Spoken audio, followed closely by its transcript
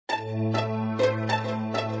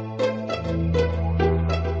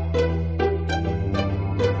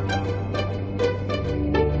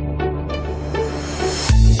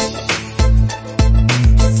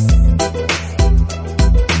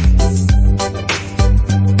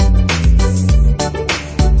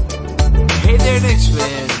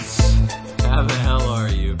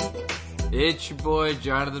It's your boy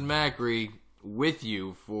Jonathan Macri with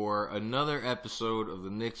you for another episode of the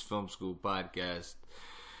Knicks Film School podcast.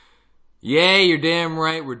 Yeah, you're damn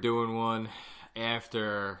right we're doing one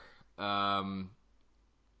after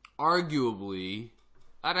arguably,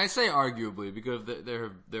 and I say arguably because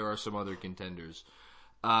there are some other contenders,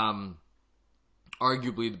 arguably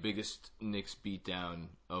the biggest Knicks beatdown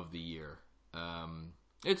of the year.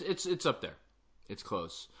 It's up there. It's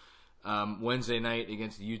close. Wednesday night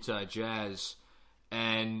against the Utah Jazz,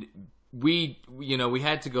 and we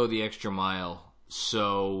had to go the extra mile.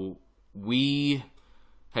 So we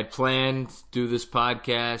had planned to do this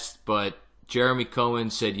podcast, but Jeremy Cohen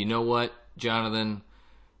said, "You know what, Jonathan?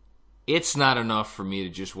 It's not enough for me to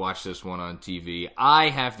just watch this one on TV. I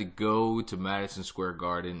have to go to Madison Square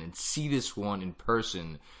Garden and see this one in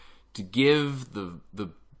person to give the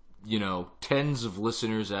tens of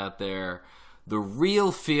listeners out there the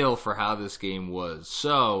real feel for how this game was."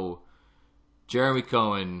 So, Jeremy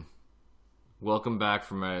Cohen, welcome back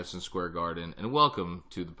from Madison Square Garden, and welcome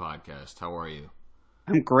to the podcast. How are you?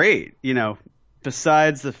 I'm great.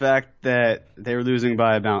 Besides the fact that they were losing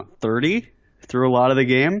by about 30 through a lot of the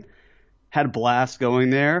game, had a blast going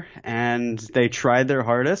there, and they tried their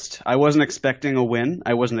hardest. I wasn't expecting a win.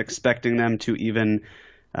 I wasn't expecting them to even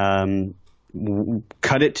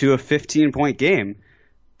cut it to a 15-point game,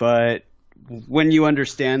 but when you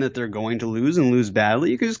understand that they're going to lose and lose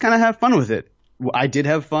badly, you can just kind of have fun with it. I did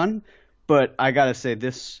have fun, but I got to say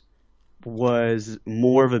this was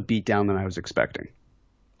more of a beatdown than I was expecting.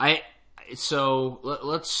 So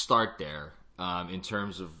let's start there in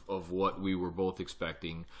terms of what we were both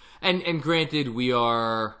expecting. And granted, we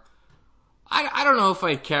are... I don't know if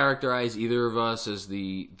I'd characterize either of us as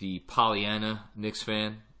the Pollyanna Knicks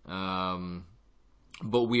fan,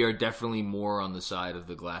 but we are definitely more on the side of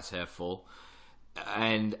the glass half full.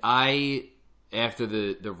 And after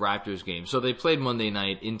the Raptors game, so they played Monday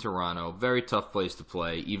night in Toronto, very tough place to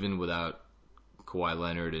play, even without Kawhi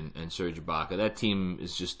Leonard and Serge Ibaka. That team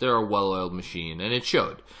is they're a well-oiled machine, and it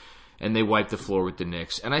showed. And they wiped the floor with the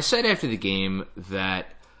Knicks. And I said after the game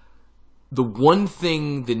that the one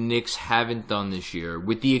thing the Knicks haven't done this year,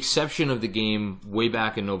 with the exception of the game way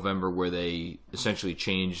back in November where they essentially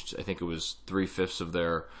changed, I think it was 3/5 of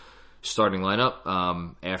their starting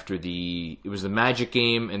lineup after it was the Magic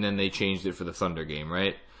game, and then they changed it for the Thunder game,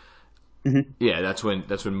 right? Mm-hmm. Yeah, that's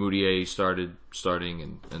when Moutier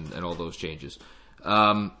starting and all those changes.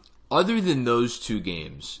 Other than those two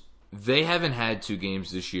games, they haven't had two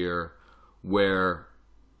games this year where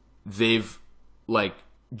they've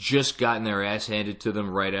just gotten their ass handed to them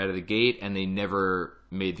right out of the gate, and they never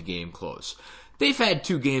made the game close. They've had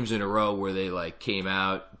two games in a row where they came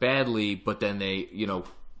out badly, but then they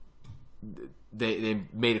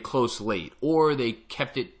made it close late, or they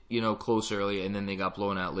kept it close early and then they got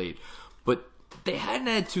blown out late. But they hadn't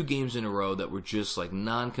had two games in a row that were just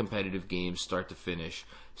non-competitive games start to finish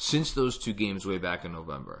since those two games way back in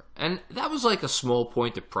November. And that was a small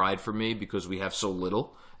point of pride for me because we have so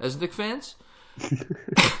little as Knicks fans.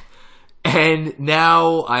 And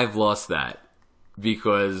now I've lost that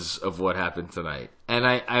because of what happened tonight. And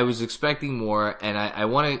I was expecting more, and I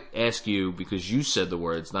want to ask you, because you said the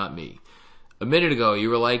words, not me. A minute ago, you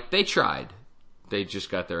were like, they tried. They just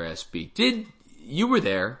got their ass beat. You were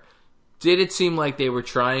there. Did it seem like they were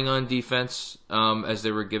trying on defense as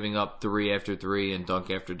they were giving up three after three and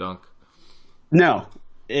dunk after dunk? No,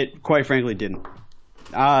 it quite frankly didn't.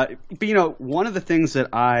 But one of the things that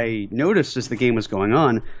I noticed as the game was going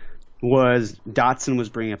on was Dotson was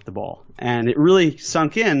bringing up the ball. And it really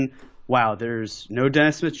sunk in, wow, there's no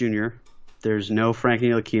Dennis Smith Jr., there's no Frank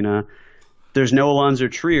Ntilikina, there's no Alonzo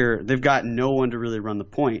Trier. They've got no one to really run the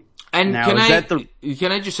point. And now, can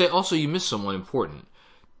I just say, also, you missed someone important.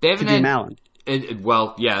 They haven't had Allen.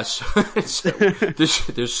 Well, yes.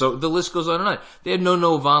 The list goes on and on. They had no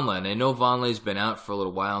Vonleh. I know Vonleh's been out for a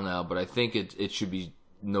little while now, but I think it should be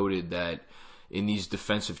noted that in these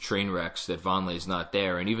defensive train wrecks that Vonleh's not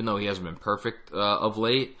there. And even though he hasn't been perfect of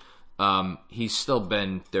late, he's still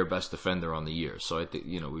been their best defender on the year. So I think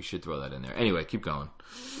we should throw that in there. Anyway, keep going.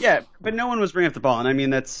 Yeah, but no one was bringing up the ball, and I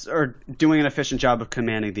mean or doing an efficient job of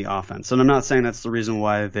commanding the offense. And I'm not saying that's the reason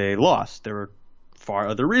why they lost. There were far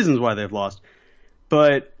other reasons why they've lost.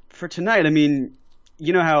 But for tonight, I mean,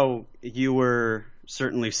 you know how you were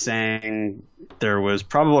certainly saying there was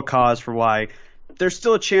probable cause for why there's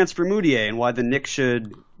still a chance for Moutier and why the Knicks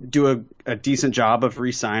should do a decent job of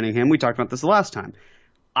re-signing him. We talked about this the last time.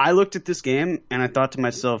 I looked at this game and I thought to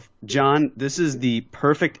myself, John, this is the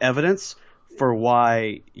perfect evidence for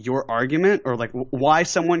why your argument, or like why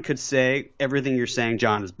someone could say everything you're saying,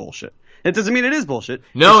 John, is bullshit. It doesn't mean it is bullshit.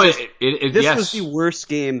 No, this yes. was the worst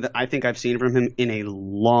game that I think I've seen from him in a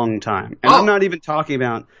long time. And I'm not even talking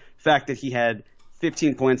about the fact that he had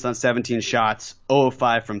 15 points on 17 shots, 0 of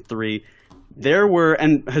 5 from 3. There were,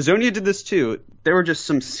 and Hazonia did this too, there were just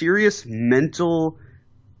some serious mental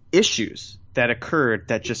issues that occurred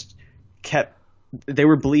that just they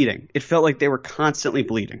were bleeding. It felt like they were constantly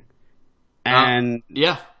bleeding. And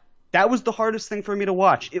that was the hardest thing for me to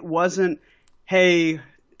watch. It wasn't, hey,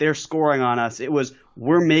 they're scoring on us. It was,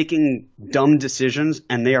 we're making dumb decisions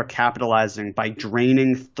and they are capitalizing by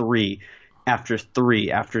draining 3 after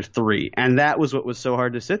 3 after 3. And that was what was so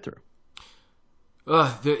hard to sit through.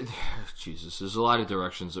 Jesus, there's a lot of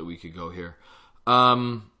directions that we could go here.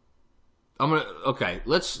 Let's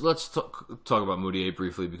talk about Moutier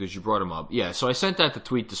briefly because you brought him up. Yeah, so I sent out the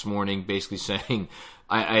tweet this morning basically saying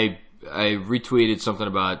I retweeted something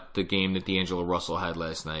about the game that D'Angelo Russell had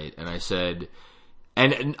last night, and I said,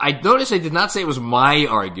 and I noticed I did not say it was my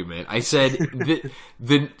argument. I said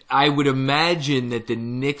that I would imagine that the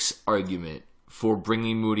Knicks' argument for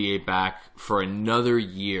bringing Moutier back for another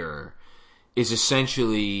year is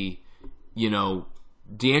essentially,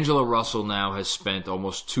 D'Angelo Russell now has spent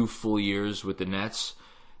almost 2 full years with the Nets,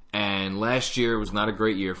 and last year was not a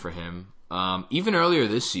great year for him. Even earlier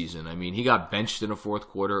this season, I mean, he got benched in the fourth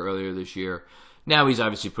quarter earlier this year. Now he's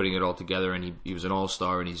obviously putting it all together, and he was an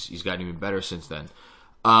all-star, and he's gotten even better since then.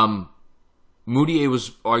 Moutier was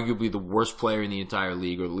arguably the worst player in the entire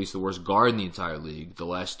league, or at least the worst guard in the entire league, the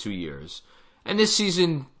last 2 years. And this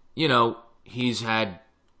season, he's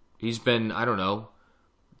been, I don't know,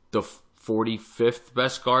 the 45th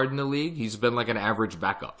best guard in the league. He's been like an average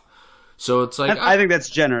backup. So it's like I think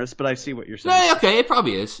that's generous, but I see what you're saying. Yeah, okay, it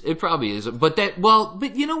probably is. But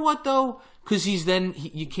you know what though? Because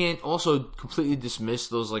you can't also completely dismiss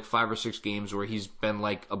those like 5 or 6 games where he's been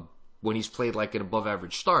like when he's played like an above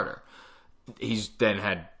average starter. He's then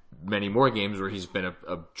had many more games where he's been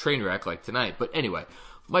a train wreck like tonight. But anyway,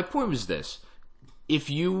 my point was this.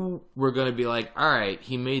 If you were going to be like, all right,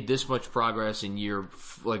 he made this much progress in year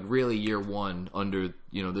 1 under,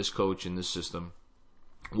 this coach and this system,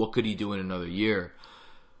 what could he do in another year?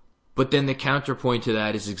 But then the counterpoint to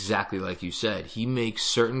that is exactly like you said. He makes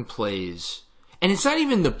certain plays, and it's not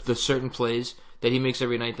even the certain plays that he makes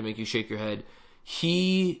every night that make you shake your head.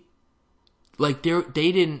 They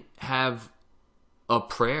didn't have a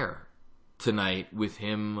prayer tonight with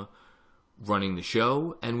him running the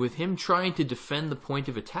show and with him trying to defend the point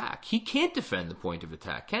of attack. He can't defend the point of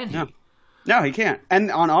attack, can he? No, he can't. And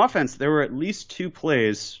on offense, there were at least 2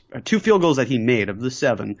 field goals that he made of the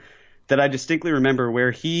 7 that I distinctly remember where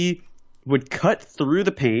he would cut through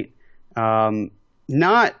the paint, not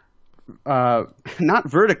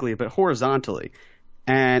vertically, but horizontally.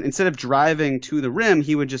 And instead of driving to the rim,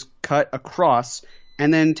 he would just cut across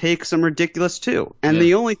and then take some ridiculous 2. And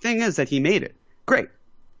the only thing is that he made it. Great.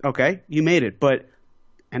 Okay, you made it. But,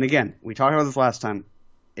 and again, we talked about this last time,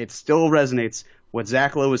 it still resonates what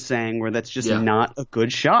Zach Lowe was saying, where that's just not a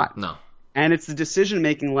good shot. No. And it's the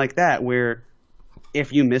decision-making like that where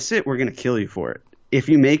if you miss it, we're going to kill you for it. If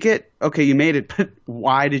you make it, okay, you made it, but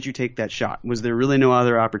why did you take that shot? Was there really no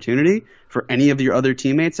other opportunity for any of your other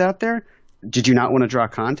teammates out there? Did you not want to draw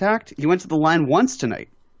contact? You went to the line once tonight.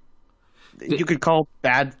 You could call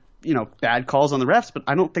bad calls on the refs, but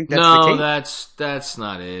I don't think that's the case. No, that's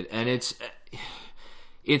not it. And it's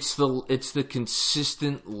the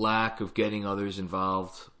consistent lack of getting others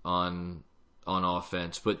involved on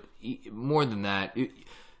offense. But more than that,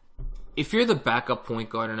 if you're the backup point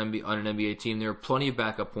guard on an NBA team, there are plenty of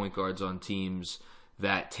backup point guards on teams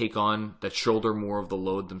that shoulder more of the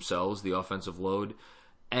load themselves, the offensive load.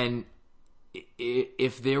 And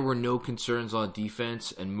if there were no concerns on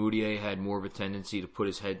defense and Moutier had more of a tendency to put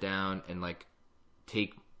his head down and like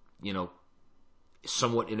take,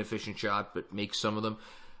 somewhat inefficient shot, but make some of them.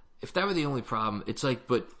 If that were the only problem, it's like,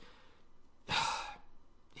 but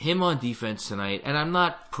him on defense tonight, and I'm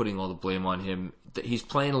not putting all the blame on him. He's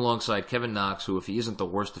playing alongside Kevin Knox, who, if he isn't the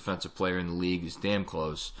worst defensive player in the league, is damn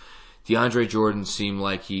close. DeAndre Jordan seemed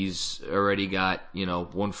like he's already got,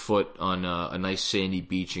 1 foot on a nice sandy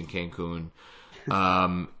beach in Cancun.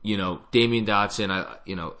 Damian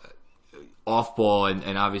Dotson, off ball,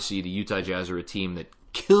 and obviously the Utah Jazz are a team that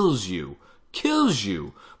kills you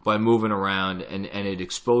by moving around, and it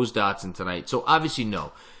exposed Dotson tonight. So obviously,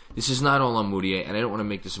 no. this is not all on Moutier, and I don't want to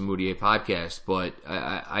make this a Moutier podcast, but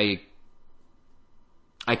I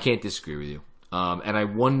can't disagree with you. And I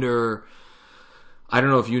wonder, I don't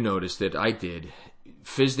know if you noticed it, I did.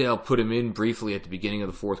 Fizdale put him in briefly at the beginning of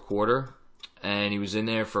the fourth quarter, and he was in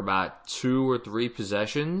there for about 2 or 3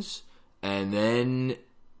 possessions, and then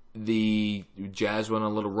the Jazz went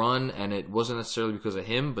on a little run, and it wasn't necessarily because of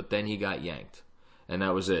him, but then he got yanked. And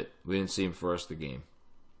that was it. We didn't see him for the rest of the game.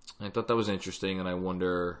 I thought that was interesting, and I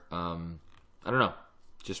wonder, I don't know,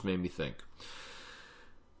 just made me think.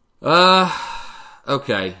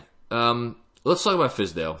 Okay. Let's talk about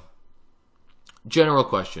Fizdale. General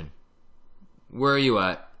question. Where are you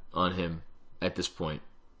at on him at this point?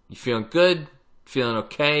 You feeling good? Feeling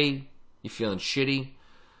okay? You feeling shitty?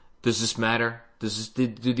 Does this matter?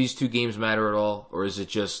 Do these 2 games matter at all? Or is it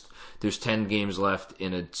just there's 10 games left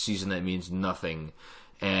in a season that means nothing,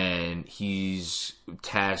 and he's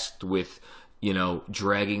tasked with,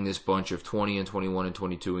 dragging this bunch of 20 and 21 and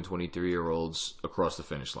 22 and 23-year-olds across the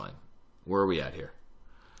finish line? Where are we at here?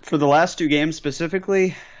 For the last 2 games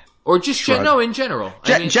specifically? Or just, in general.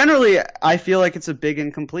 Generally, I feel like it's a big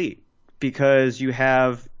incomplete because you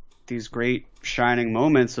have these great shining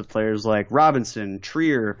moments of players like Robinson,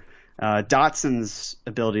 Trier, Dotson's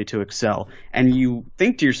ability to excel. And you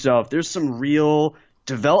think to yourself, there's some real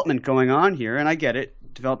development going on here. And I get it.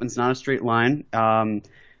 Development's not a straight line.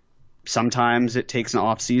 Sometimes it takes an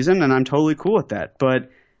off season, and I'm totally cool with that.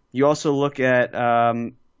 But you also look at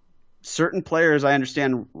certain players, I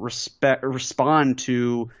understand, respond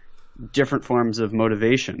to different forms of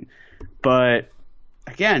motivation. But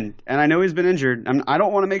again, and I know he's been injured. I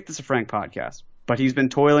don't want to make this a Frank podcast, but he's been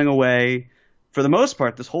toiling away for the most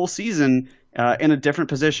part this whole season in a different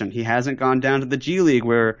position. He hasn't gone down to the G League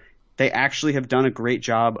where they actually have done a great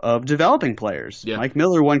job of developing players. Yeah. Mike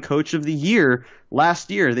Miller won Coach of the Year last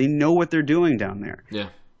year. They know what they're doing down there. Yeah.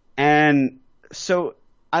 And so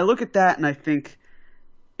I look at that and I think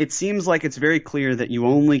it seems like it's very clear that you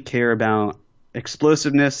only care about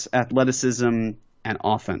explosiveness, athleticism, and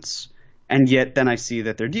offense. And yet then I see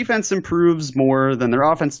that their defense improves more than their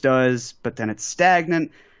offense does, but then it's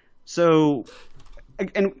stagnant. So,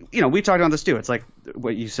 and we talked about this too. It's like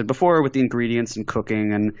what you said before with the ingredients and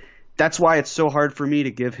cooking, and that's why it's so hard for me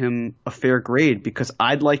to give him a fair grade, because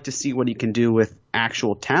I'd like to see what he can do with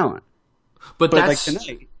actual talent. But that's like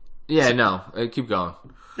tonight. Yeah, no, keep going.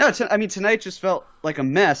 No, tonight just felt like a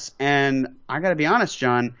mess, and I got to be honest,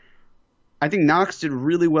 John. I think Knox did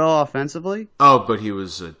really well offensively. Oh, but he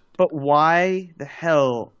was But why the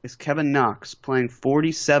hell is Kevin Knox playing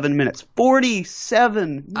 47 minutes?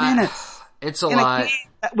 47 minutes! It's a lot.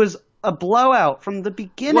 That was a blowout from the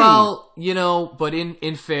beginning. Well, but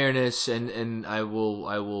in fairness, and I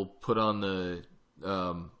will put on the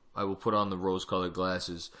rose-colored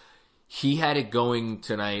glasses. He had it going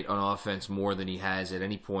tonight on offense more than he has at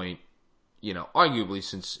any point, arguably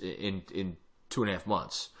since in 2.5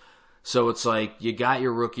 months. So it's like you got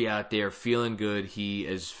your rookie out there feeling good. He,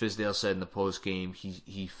 as Fizdale said in the postgame,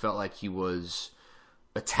 he felt like he was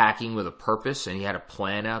attacking with a purpose and he had a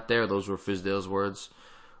plan out there. Those were Fizdale's words,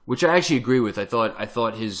 which I actually agree with. I thought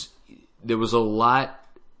there was a lot.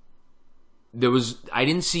 I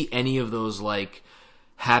didn't see any of those like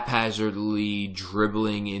haphazardly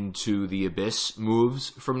dribbling into the abyss moves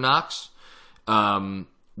from Knox,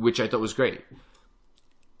 which I thought was great.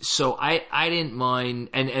 So I didn't mind,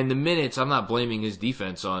 and the minutes, I'm not blaming his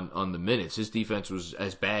defense on the minutes. His defense was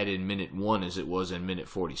as bad in minute 1 as it was in minute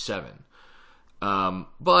 47.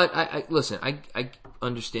 But I listen, I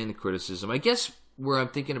understand the criticism. I guess where I'm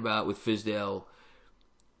thinking about with Fizdale,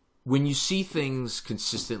 when you see things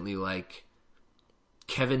consistently like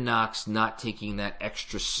Kevin Knox not taking that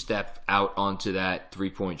extra step out onto that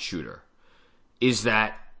 3-point shooter, is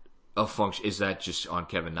that a function? Is that just on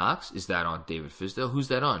Kevin Knox? Is that on David Fizdale? Who's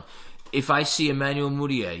that on? If I see Emmanuel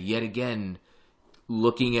Mudiay yet again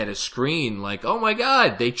looking at a screen like, oh my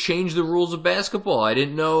God, they changed the rules of basketball. I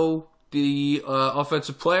didn't know the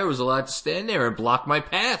offensive player was allowed to stand there and block my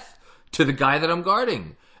path to the guy that I'm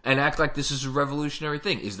guarding and act like this is a revolutionary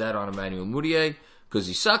thing. Is that on Emmanuel Mudiay because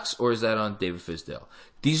he sucks, or is that on David Fizdale?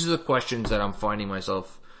 These are the questions that I'm finding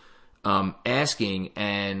myself asking,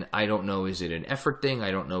 and I don't know, is it an effort thing?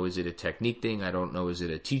 I don't know, is it a technique thing? I don't know, is it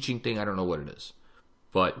a teaching thing? I don't know what it is.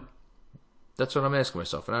 But that's what I'm asking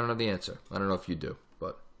myself, and I don't know the answer. I don't know if you do,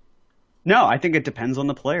 but... No, I think it depends on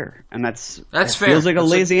the player, and that's fair. Feels like a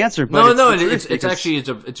lazy answer, but it's actually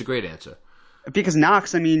a great answer. Because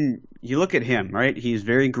Knox, I mean, you look at him, right? He's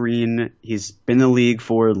very green. He's been in the league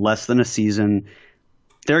for less than a season.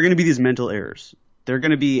 There are going to be these mental errors. There are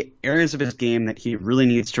going to be areas of his game that he really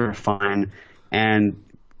needs to refine. And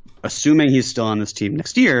assuming he's still on this team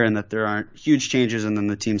next year and that there aren't huge changes and then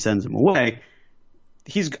the team sends him away,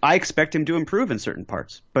 I expect him to improve in certain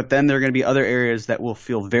parts. But then there are going to be other areas that will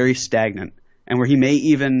feel very stagnant and where he may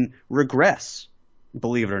even regress,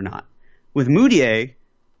 believe it or not. With Moutier,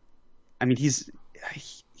 I mean, he's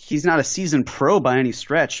not a seasoned pro by any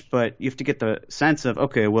stretch, but you have to get the sense of,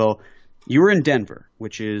 okay, well, you were in Denver,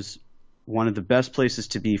 which is one of the best places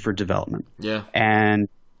to be for development. Yeah. And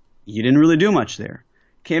you didn't really do much there.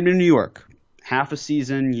 Came to New York, half a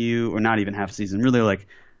season, or not even half a season, really like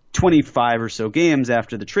 25 or so games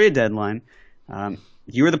after the trade deadline.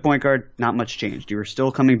 You were the point guard, not much changed. You were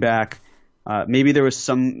still coming back. Maybe there was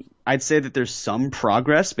I'd say that there's some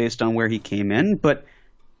progress based on where he came in, but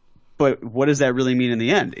what does that really mean in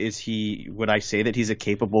the end? Would I say that he's a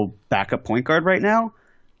capable backup point guard right now?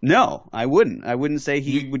 No, I wouldn't. I wouldn't say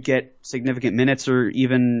he would get significant minutes or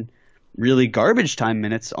even really garbage time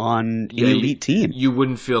minutes on an elite team. You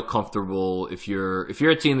wouldn't feel comfortable if you're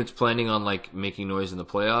a team that's planning on like making noise in the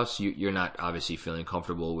playoffs. You're not obviously feeling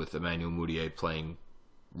comfortable with Emmanuel Mudiay playing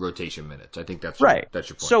rotation minutes. I think that's right. That's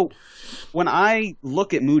your point. So when I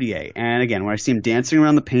look at Mudiay, and again, when I see him dancing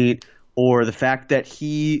around the paint, or the fact that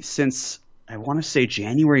he, since I want to say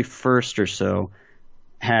January 1st or so,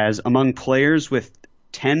 has among players with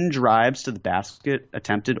 10 drives to the basket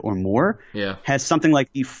attempted or more, has something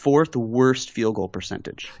like the 4th worst field goal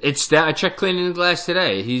percentage. It's down. I checked cleaning the glass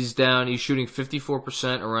today. He's down. He's shooting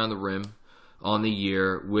 54% around the rim on the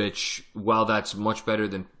year, which, while that's much better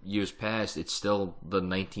than years past, it's still the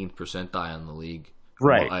 19th percentile in the league.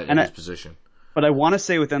 Right. In his position. But I want to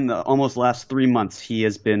say within the almost last 3 months, he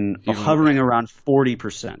has been hovering around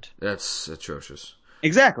 40%. That's atrocious.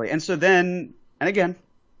 Exactly. And so then, and again,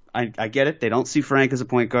 I get it. They don't see Frank as a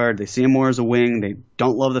point guard. They see him more as a wing. They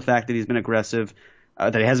don't love the fact that he's been aggressive,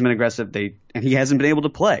 that he hasn't been aggressive. And he hasn't been able to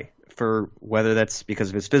play, for whether that's because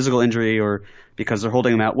of his physical injury or because they're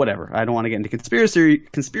holding him out, whatever. I don't want to get into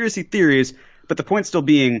conspiracy theories, but the point still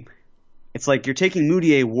being, it's like you're taking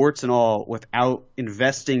Mudiay warts and all without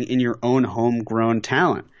investing in your own homegrown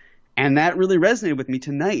talent. And that really resonated with me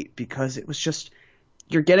tonight because it was just,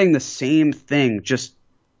 you're getting the same thing, just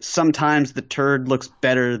sometimes the turd looks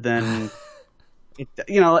better than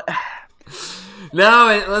No,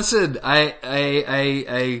 listen, I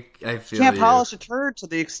feel you can't polish a turd to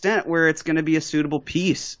the extent where it's going to be a suitable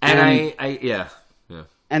piece. And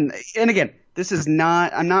And again, this is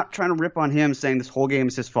not, I'm not trying to rip on him saying this whole game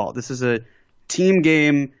is his fault. This is a team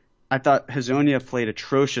game. I thought Hazonia played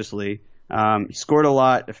atrociously. He scored a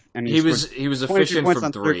lot. I mean, he was efficient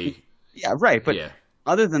from three. Yeah, right. But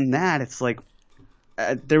other than that, it's like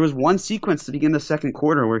there was one sequence to begin the second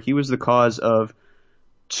quarter where he was the cause of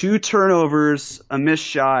 2 turnovers, a missed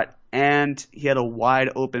shot, and he had a wide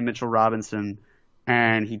open Mitchell Robinson,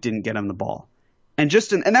 and he didn't get him the ball. And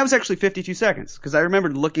that was actually 52 seconds, because I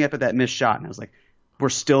remembered looking up at that missed shot, and I was like, we're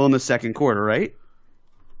still in the second quarter, right?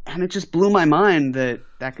 And it just blew my mind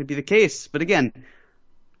that could be the case. But again,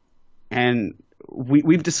 and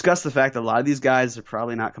we've discussed the fact that a lot of these guys are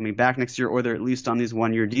probably not coming back next year, or they're at least on these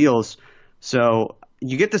one-year deals. So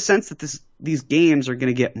you get the sense that these games are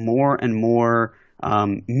going to get more and more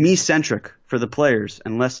me-centric for the players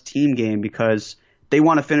and less team game, because they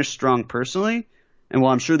want to finish strong personally. And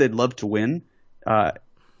while I'm sure they'd love to win,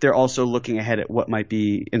 they're also looking ahead at what might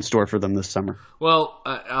be in store for them this summer. Well,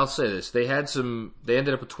 I'll say this. They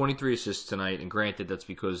ended up with 23 assists tonight, and granted, that's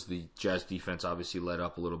because the Jazz defense obviously let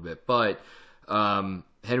up a little bit. But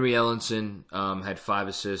Henry Ellenson had 5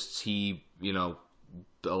 assists.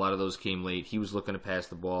 A lot of those came late. He was looking to pass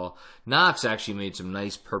the ball. Knox actually made some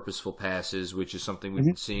nice purposeful passes, which is something we've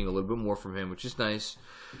been seeing a little bit more from him, which is nice.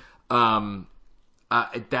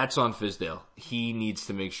 That's on Fizdale. He needs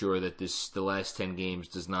to make sure that the last 10 games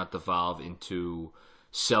does not devolve into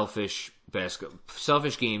selfish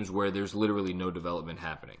games where there's literally no development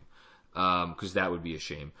happening, because that would be a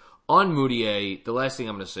shame. On Mudiay, the last thing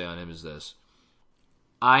I'm going to say on him is this.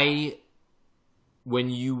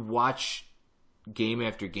 When you watch game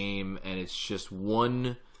after game and it's just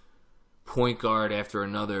one point guard after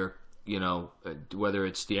another, whether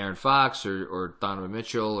it's De'Aaron Fox or Donovan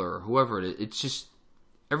Mitchell or whoever it is, it's just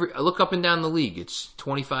I look up and down the league. It's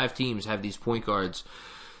 25 teams have these point guards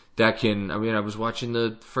that can. I mean, I was watching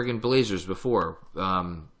the friggin' Blazers before.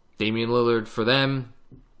 Damian Lillard for them,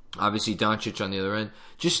 obviously Doncic on the other end.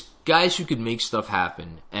 Just guys who could make stuff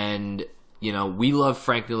happen. And we love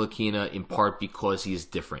Frank Ntilikina in part because he is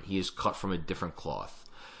different. He is cut from a different cloth.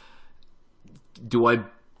 Do I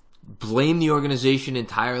blame the organization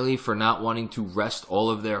entirely for not wanting to rest all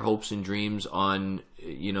of their hopes and dreams on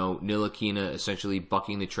Ntilikina essentially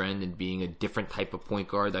bucking the trend and being a different type of point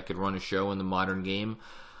guard that could run a show in the modern game?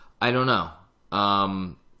 I don't know.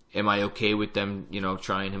 Am I okay with them,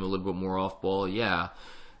 trying him a little bit more off ball? Yeah.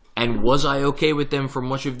 And was I okay with them for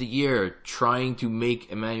much of the year trying to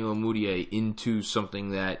make Emmanuel Mudiay into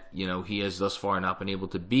something that, he has thus far not been able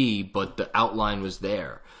to be, but the outline was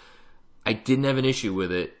there. I didn't have an issue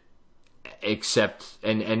with it, except,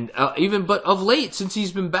 but of late, since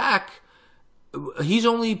he's been back, he's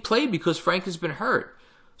only played because Frank has been hurt.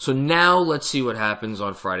 So now let's see what happens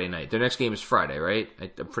on Friday night. Their next game is Friday, right?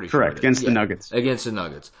 I'm pretty sure. Correct, against the Nuggets. Against the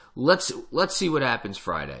Nuggets. Let's see what happens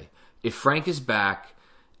Friday. If Frank is back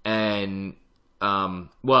and,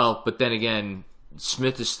 but then again,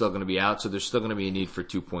 Smith is still going to be out, so there's still going to be a need for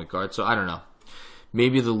 2 point guards. So I don't know.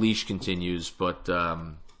 Maybe the leash continues, but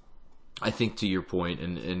I think to your point,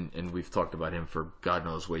 and we've talked about him for God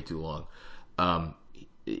knows way too long,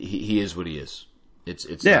 he is what he is.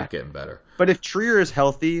 It's not getting better. But if Trier is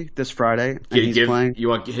healthy this Friday and he's playing, you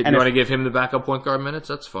want to give him the backup point guard minutes?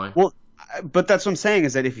 That's fine. Well, but that's what I'm saying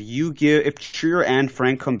is that if Trier and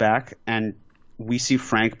Frank come back and we see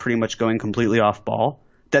Frank pretty much going completely off ball,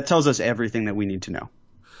 that tells us everything that we need to know.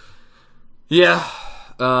 Yeah.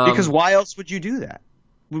 Because why else would you do that?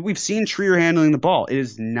 We've seen Trier handling the ball. It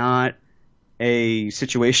is not a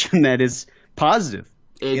situation that is positive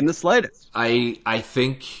in the slightest. I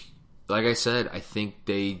think, like I said, I think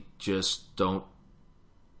they just don't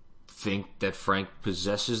think that Frank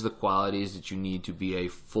possesses the qualities that you need to be a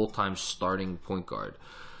full-time starting point guard.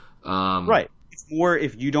 Right. It's more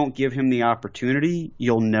if you don't give him the opportunity,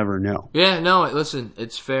 you'll never know. Yeah, no, listen,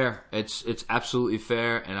 it's fair. It's absolutely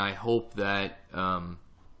fair, and I hope that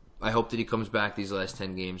he comes back these last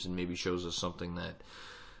 10 games and maybe shows us something that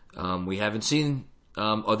we haven't seen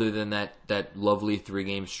other than that lovely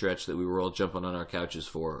 3-game stretch that we were all jumping on our couches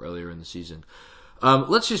for earlier in the season.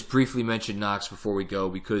 Let's just briefly mention Knox before we go,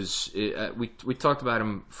 because we talked about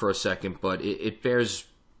him for a second, but it bears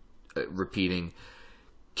repeating.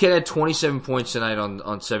 Kid had 27 points tonight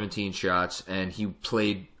on 17 shots, and he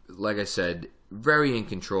played, like I said, very in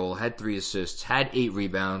control, had 3 assists, had 8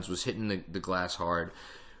 rebounds, was hitting the glass hard.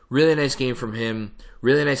 Really nice game from him.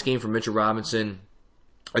 Really nice game from Mitchell Robinson.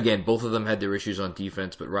 Again, both of them had their issues on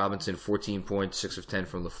defense, but Robinson, 14 points, 6 of 10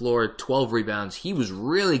 from the floor, 12 rebounds. He was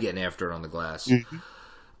really getting after it on the glass. Mm-hmm.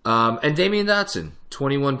 And Damian Dotson,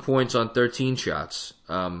 21 points on 13 shots.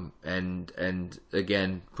 And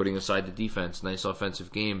again, putting aside the defense, nice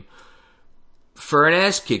offensive game. For an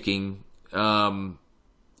ass-kicking,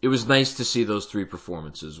 it was nice to see those 3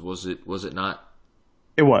 performances. Was it not?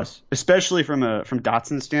 It was, especially from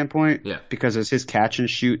Dotson's standpoint. Yeah. Because as his catch and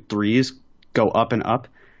shoot threes go up and up,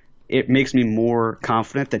 it makes me more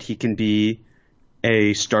confident that he can be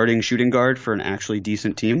a starting shooting guard for an actually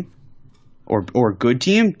decent team or good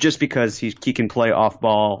team, just because he can play off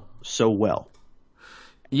ball so well.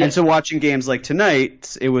 Yeah. And so watching games like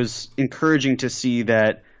tonight, it was encouraging to see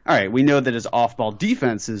that, all right, we know that his off ball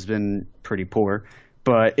defense has been pretty poor,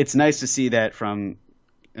 but it's nice to see that from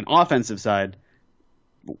an offensive side,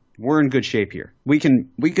 we're in good shape here. We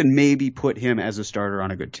can maybe put him as a starter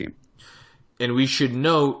on a good team. And we should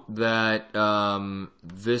note that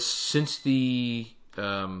since the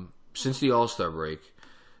All-Star break,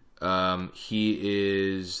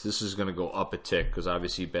 this is going to go up a tick because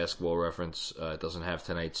obviously Basketball Reference doesn't have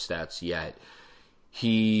tonight's stats yet.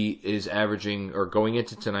 He is averaging, or going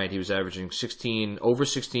into tonight, he was averaging over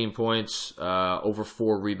 16 points, over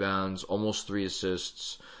 4 rebounds, almost 3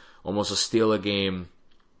 assists, almost a steal a game,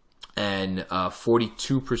 and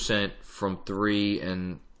 42% from 3,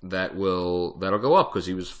 and that'll go up because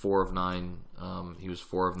he was 4 of 9. He was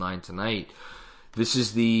 4 of 9 tonight. This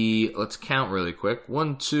is let's count really quick.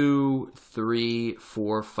 1, 2, 3,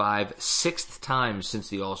 4, 5, 6th time since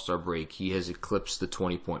the All-Star break he has eclipsed the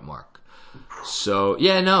 20-point mark. So,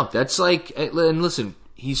 yeah, no, that's like, and listen,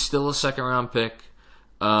 he's still a second-round pick.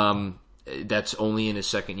 That's only in his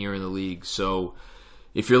second year in the league. So,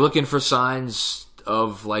 if you're looking for signs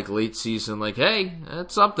of like late season, like, hey,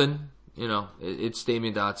 that's something, it's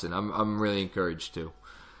Damian Dotson. I'm really encouraged too.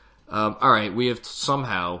 All right, we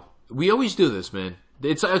always do this, man.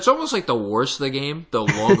 It's almost like the worse the game, the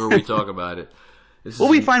longer we talk about it.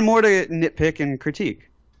 We find more to nitpick and critique.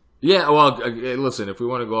 Yeah, well, listen, if we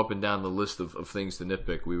want to go up and down the list of things to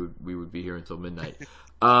nitpick, we would be here until midnight.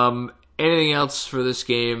 Anything else for this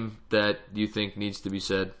game that you think needs to be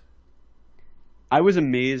said? I was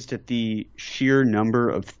amazed at the sheer number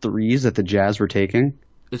of threes that the Jazz were taking.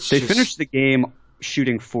 They finished the game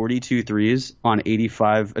shooting 42 threes on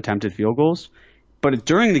 85 attempted field goals. But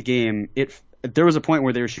during the game, there was a point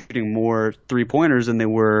where they were shooting more 3-pointers than they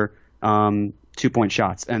were 2-point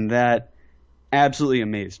shots. And that absolutely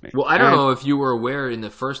amazed me. Well, I don't know if you were aware in the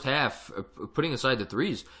first half, putting aside the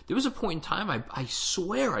threes, there was a point in time, I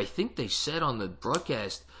swear, I think they said on the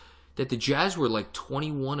broadcast that the Jazz were like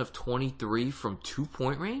 21 of 23 from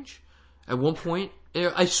 2-point range at one point.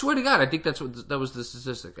 I swear to God, I think that was the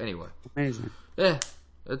statistic. Anyway. Amazing. Yeah,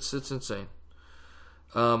 it's insane.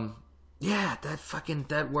 Yeah,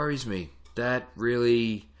 that worries me. That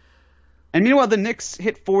really... And meanwhile, the Knicks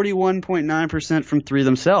hit 41.9% from three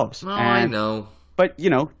themselves. Oh, I know. But,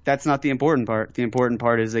 that's not the important part. The important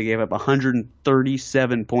part is they gave up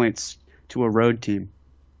 137 points to a road team.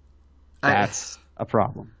 That's a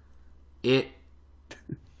problem.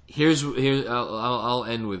 Here's I'll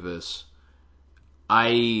end with this.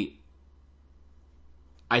 I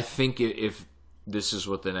think if this is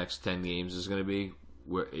what the next 10 games is going to be,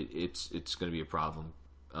 where it's going to be a problem.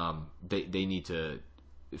 They need to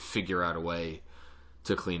figure out a way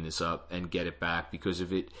to clean this up and get it back, because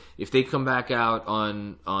if they come back out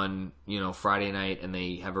on Friday night and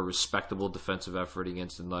they have a respectable defensive effort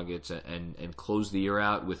against the Nuggets and close the year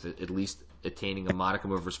out with at least attaining a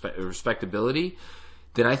modicum of respectability,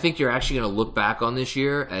 then I think you're actually going to look back on this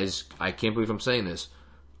year as, I can't believe I'm saying this,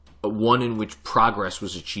 one in which progress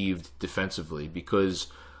was achieved defensively. Because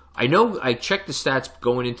I know I checked the stats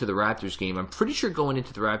going into the Raptors game. I'm pretty sure going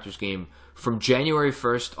into the Raptors game, from January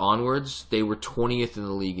 1st onwards, they were 20th in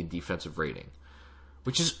the league in defensive rating,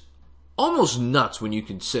 which is almost nuts when you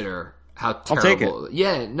consider how terrible. I'll take it.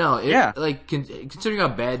 Yeah, no, yeah. Like considering how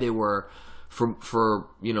bad they were for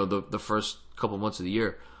the first couple months of the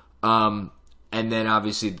year, and then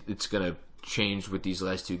obviously it's going to change with these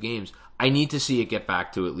last two games. I need to see it get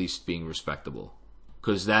back to at least being respectable,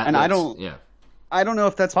 because I don't know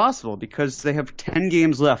if that's possible, because they have 10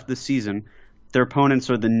 games left this season. Their opponents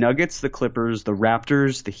are the Nuggets, the Clippers, the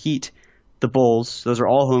Raptors, the Heat, the Bulls. Those are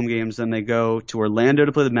all home games. Then they go to Orlando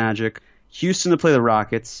to play the Magic, Houston to play the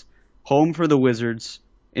Rockets, home for the Wizards,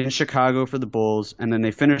 in Chicago for the Bulls, and then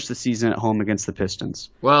they finish the season at home against the Pistons.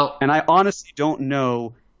 Well, and I honestly don't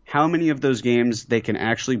know how many of those games they can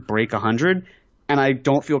actually break 100, and I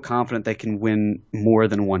don't feel confident they can win more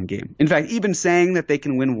than one game. In fact, even saying that they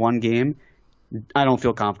can win one game, I don't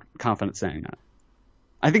feel confident saying that.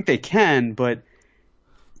 I think they can, but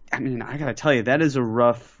I mean, I gotta tell you, that is a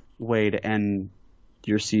rough way to end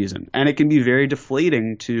your season. And it can be very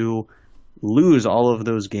deflating to lose all of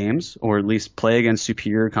those games, or at least play against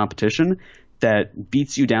superior competition that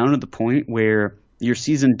beats you down to the point where your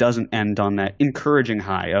season doesn't end on that encouraging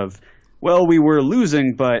high of, well, we were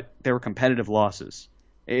losing, but there were competitive losses.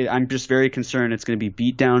 I'm just very concerned it's going to be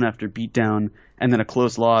beat down after beat down, and then a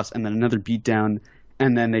close loss, and then another beat down,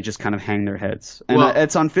 and then they just kind of hang their heads. And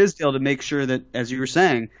it's on Fizdale to make sure that, as you were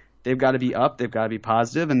saying, they've got to be up, they've got to be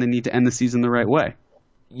positive, and they need to end the season the right way.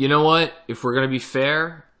 You know what? If we're going to be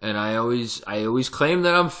fair, and I always claim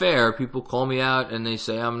that I'm fair, people call me out and they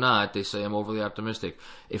say I'm not. They say I'm overly optimistic.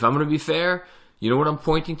 If I'm going to be fair, you know what I'm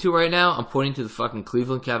pointing to right now? I'm pointing to the fucking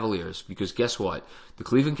Cleveland Cavaliers. Because guess what? The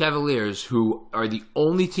Cleveland Cavaliers, who are the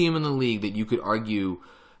only team in the league that you could argue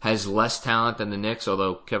has less talent than the Knicks,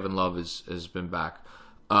 although Kevin Love has been back.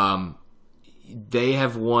 They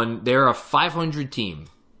have won. They're a 500 team,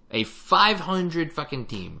 a 500 fucking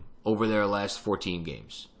team over their last 14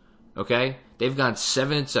 games. Okay, they've gone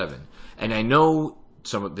 7-7, and I know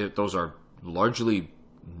some of those are largely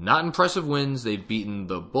not impressive wins. They've beaten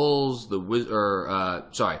the Bulls, they've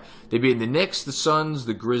beaten the Knicks, the Suns,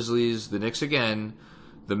 the Grizzlies, the Knicks again,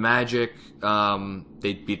 the Magic.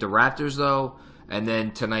 They beat the Raptors though, and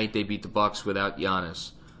then tonight they beat the Bucks without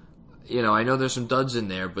Giannis. You know, I know there's some duds in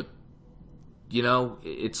there, but you know,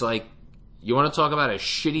 it's like, you want to talk about a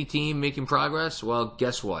shitty team making progress? Well,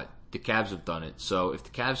 guess what? The Cavs have done it. So if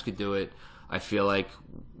the Cavs could do it, I feel like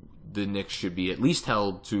the Knicks should be at least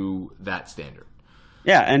held to that standard.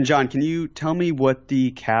 Yeah, and John, can you tell me what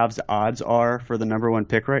the Cavs odds are for the number one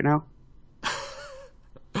pick right now?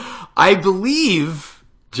 I believe,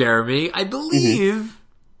 Jeremy, they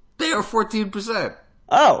are 14%.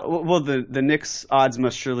 Oh, well, the Knicks odds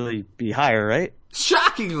must surely be higher, right?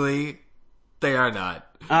 Shockingly, they are not.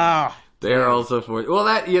 Ah. They are also 14. Well,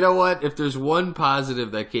 that, you know what? If there's one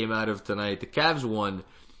positive that came out of tonight, the Cavs won.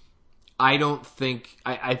 I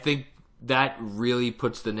think that really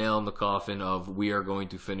puts the nail in the coffin of, we are going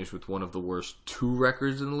to finish with one of the worst 2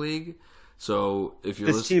 records in the league. So if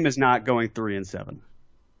you're team is not going 3-7,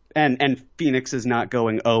 and Phoenix is not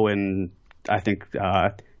going 0-10,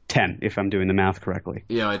 if I'm doing the math correctly.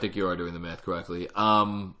 Yeah, I think you are doing the math correctly.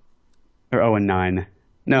 Or 0-9.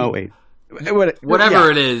 No, wait. Whatever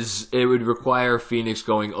it is, it would require Phoenix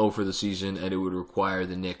going 0 for the season, and it would require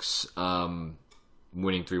the Knicks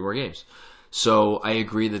winning 3 more games. So I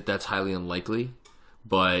agree that that's highly unlikely,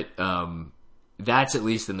 but that's at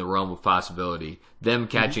least in the realm of possibility. Them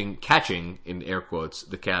catching in air quotes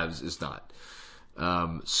the Cavs is not.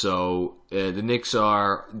 So the Knicks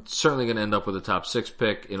are certainly going to end up with a top 6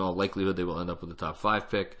 pick. In all likelihood, they will end up with a top 5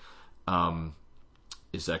 pick.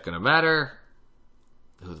 Is that going to matter?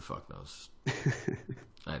 Who the fuck knows?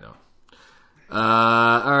 I know.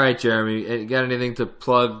 All right, Jeremy. You got anything to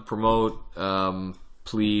plug, promote,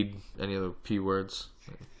 plead? Any other P words?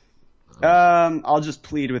 I'll just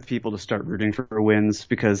plead with people to start rooting for wins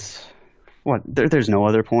because there's no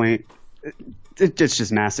other point. It's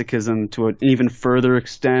just masochism to an even further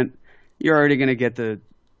extent. You're already going to get the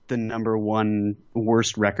number one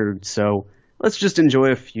worst record, so let's just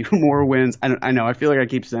enjoy a few more wins. I know, I feel like I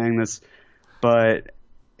keep saying this, but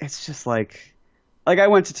it's just like I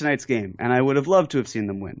went to tonight's game, and I would have loved to have seen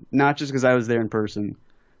them win. Not just because I was there in person,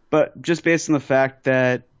 but just based on the fact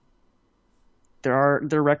that their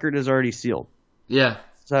record is already sealed. Yeah.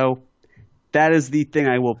 So that is the thing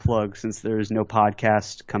I will plug, since there is no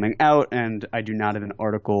podcast coming out, and I do not have an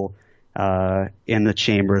article in the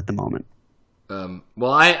chamber at the moment.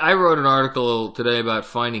 Well, I wrote an article today about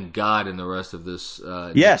finding God in the rest of this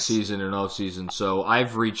season and off season, so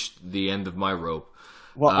I've reached the end of my rope.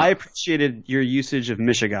 Well, I appreciated your usage of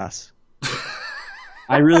Mishigas.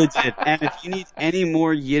 I really did. And if you need any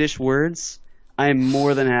more Yiddish words, I am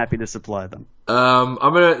more than happy to supply them.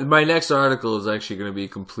 My next article is actually gonna be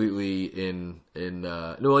completely in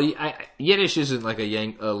Yiddish isn't like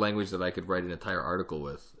a language that I could write an entire article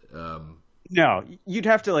with. No, you'd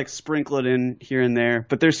have to sprinkle it in here and there,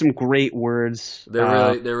 but there's some great words.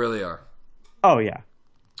 There really are. Oh yeah.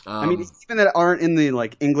 I mean, even that aren't in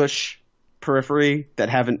the English periphery, that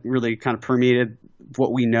haven't really kind of permeated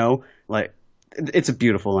what we know. It's a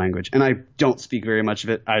beautiful language, and I don't speak very much of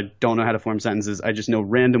it. I don't know how to form sentences. I just know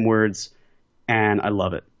random words, and I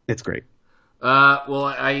love it. It's great. Well,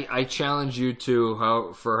 I challenge you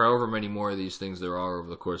to, for however many more of these things there are over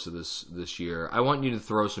the course of this year, I want you to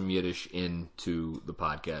throw some Yiddish into the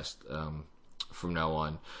podcast from now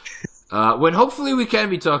on. When hopefully we can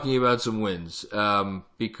be talking about some wins,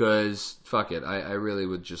 because fuck it, I really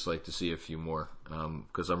would just like to see a few more,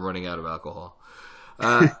 because I'm running out of alcohol.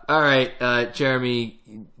 All right, Jeremy,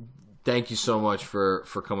 thank you so much for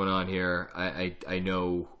coming on here. I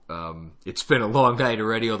know it's been a long night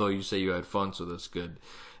already, although you say you had fun, so that's good.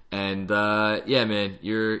 And yeah, man,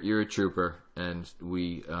 you're a trooper, and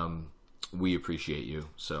we appreciate you.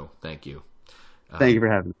 So thank you. Thank you for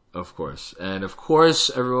having me. Of course, and of course,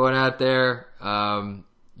 everyone out there,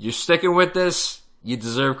 you're sticking with this. You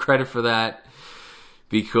deserve credit for that.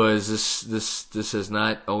 Because this has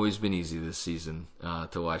not always been easy this season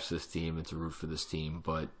to watch this team and to root for this team,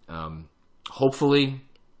 but hopefully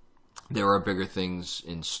there are bigger things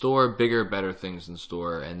in store, better things in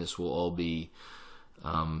store, and this will all be,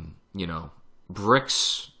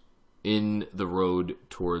 bricks in the road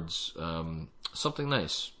towards something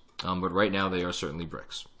nice. But right now they are certainly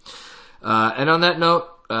bricks. And on that note,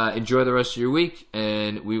 enjoy the rest of your week,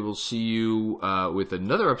 and we will see you with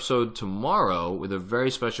another episode tomorrow with a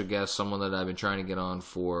very special guest, someone that I've been trying to get on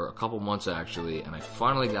for a couple months actually, and I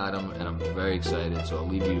finally got him, and I'm very excited, so I'll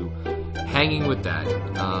leave you hanging with that.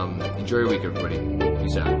 Enjoy your week, everybody.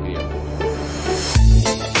 Peace out. Be here.